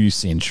 22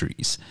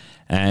 centuries.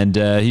 And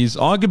he's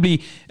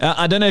arguably,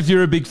 I don't know if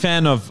you're a big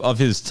fan of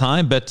his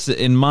time, but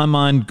in my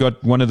mind,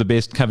 got one of the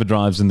best cover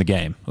drives in the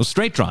game. Or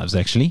straight drives,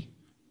 actually.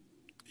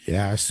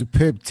 Yeah, a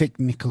superb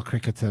technical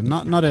cricketer.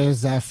 Not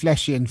as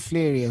flashy and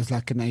flary as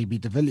like an A.B.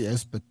 de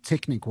Villiers, but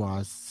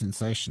technique-wise,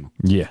 sensational.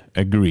 Yeah,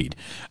 agreed.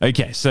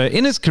 Okay, so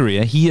in his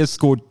career, he has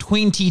scored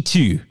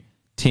 22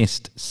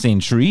 test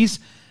centuries.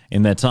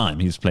 In that time,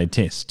 he's played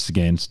tests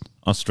against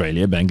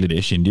Australia,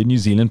 Bangladesh, India, New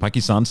Zealand,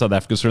 Pakistan, South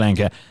Africa, Sri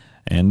Lanka,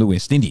 and the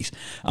West Indies.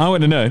 I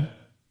want to know,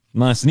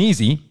 nice and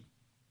easy,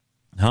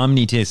 how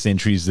many test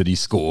centuries did he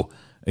score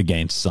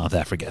against South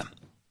Africa?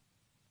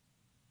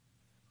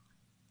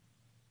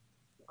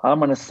 I'm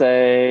going to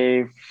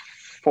say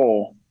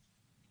 4.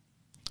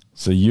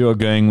 So you're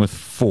going with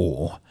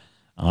 4.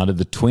 Out of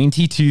the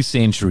 22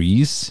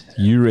 centuries,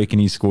 you reckon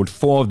he scored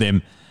 4 of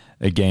them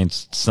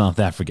against South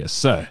Africa.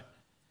 So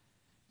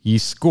he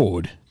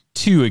scored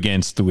 2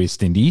 against the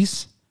West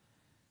Indies.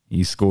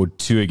 He scored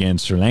 2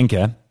 against Sri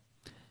Lanka.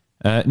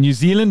 New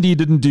Zealand, he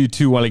didn't do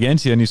too well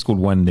against. He only scored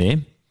 1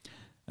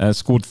 there.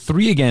 Scored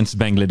 3 against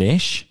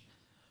Bangladesh,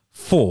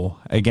 4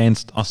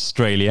 against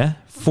Australia,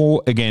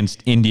 4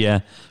 against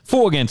India,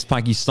 4 against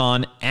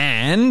Pakistan,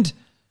 and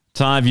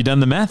Ty, have you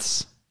done the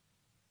maths?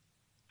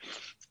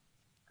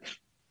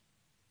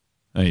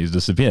 Oh, he's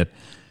disappeared.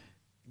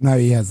 No,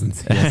 he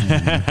hasn't.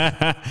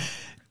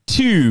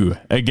 2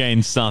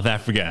 against South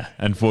Africa,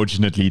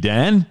 unfortunately,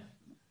 Dan.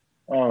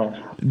 Oh,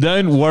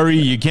 don't worry,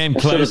 you came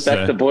closer. Should have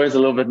backed the boys a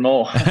little bit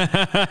more.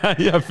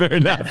 Yeah, fair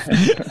enough.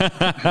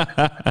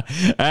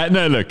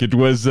 No, look, it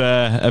was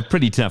a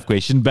pretty tough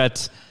question,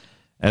 but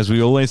as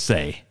we always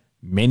say,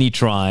 many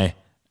try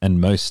and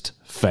most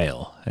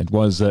fail. It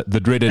was the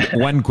dreaded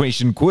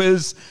one-question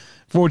quiz.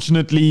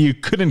 Fortunately, you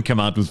couldn't come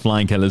out with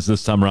flying colors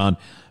this time around,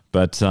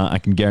 but I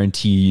can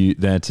guarantee you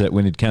that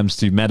when it comes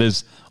to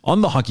matters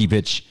on the hockey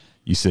pitch,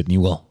 you certainly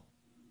will.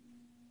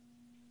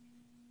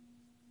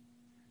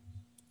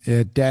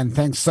 Yeah, Dan,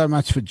 thanks so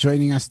much for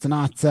joining us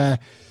tonight.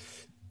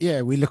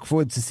 We look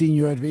forward to seeing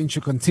your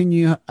adventure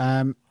continue.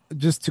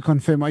 Just to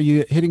confirm, are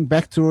you heading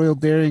back to Royal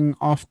Daring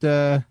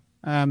after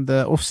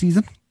the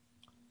off-season?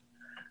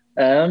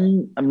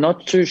 I'm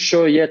not too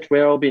sure yet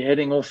where I'll be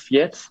heading off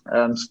yet.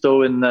 I'm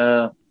still in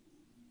the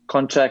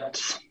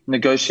contract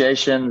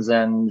negotiations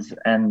and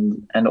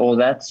all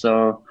that.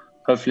 So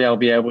hopefully I'll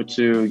be able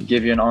to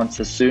give you an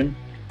answer soon.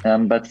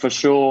 But for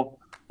sure,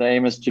 the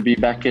aim is to be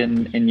back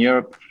in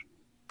Europe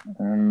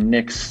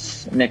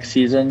next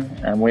season,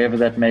 wherever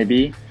that may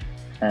be.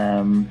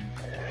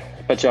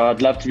 But yeah,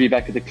 I'd love to be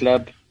back at the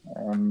club.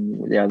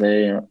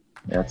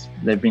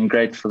 They've been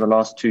great for the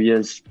last 2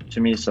 years to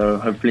me, so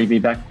hopefully be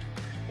back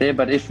there.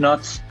 But if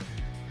not,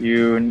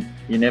 you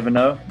never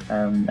know,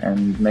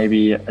 and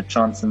maybe a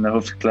chance in the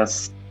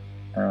Hoofdklasse,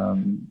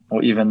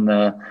 or even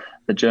the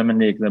German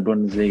league, the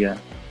Bundesliga.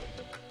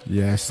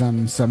 Yeah,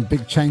 some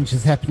big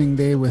changes happening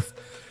there with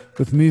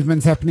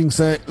movements happening,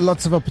 so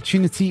lots of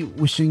opportunity.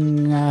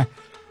 Wishing,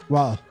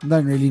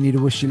 don't really need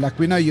to wish you luck.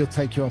 We know you'll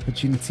take your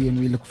opportunity, and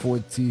we look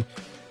forward to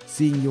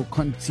seeing your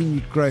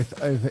continued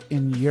growth over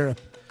in Europe.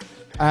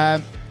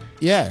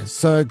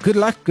 So good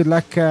luck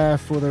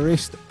for the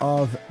rest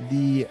of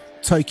the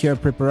Tokyo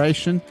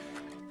preparation,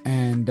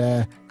 and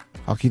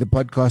Hockey the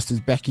Podcast is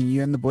backing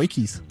you and the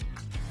Boykies.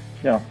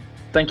 Yeah,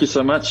 thank you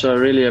so much. I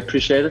really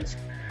appreciate it.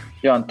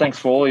 Yeah, and thanks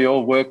for all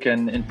your work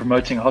in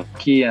promoting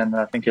hockey, and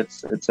I think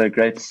it's a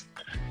great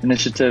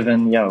initiative,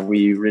 and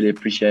we really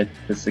appreciate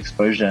this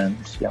exposure. And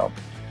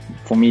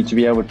for me to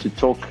be able to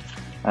talk,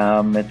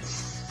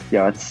 it's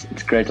a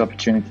great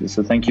opportunity.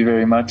 So thank you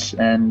very much,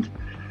 and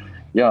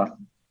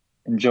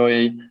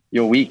enjoy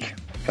your week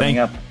coming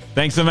up.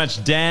 Thanks so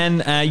much, Dan.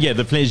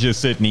 The pleasure is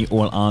certainly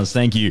all ours.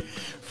 Thank you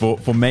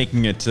for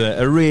making it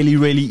a really,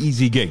 really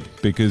easy gig,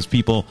 because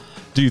people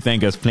do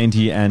thank us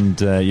plenty, and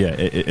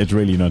it's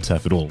really not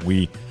tough at all.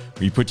 We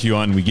put you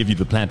on, we give you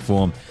the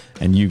platform,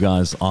 and you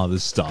guys are the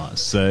stars.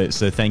 So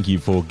thank you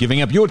for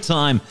giving up your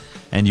time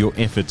and your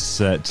efforts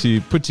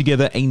to put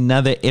together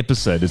another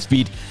episode. It's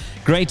been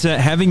great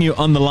having you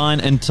on the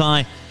line, and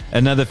Ty,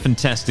 another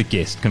fantastic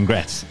guest.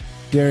 Congrats.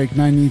 Derek,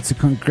 no need to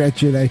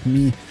congratulate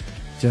me.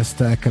 Just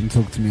come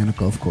talk to me on a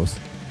golf course.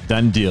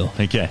 Done deal.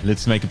 Okay,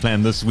 let's make a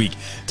plan this week.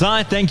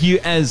 Ty, thank you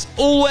as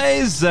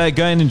always.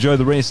 Go and enjoy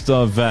the rest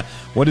of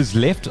what is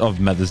left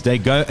of Mother's Day.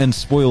 Go and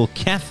spoil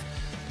Kath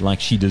like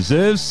she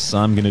deserves.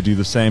 I'm going to do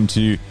the same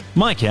to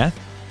my Kath.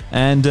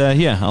 And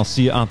I'll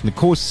see you out in the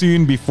course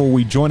soon before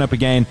we join up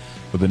again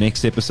for the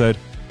next episode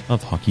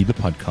of Hockey the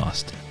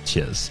Podcast.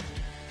 Cheers.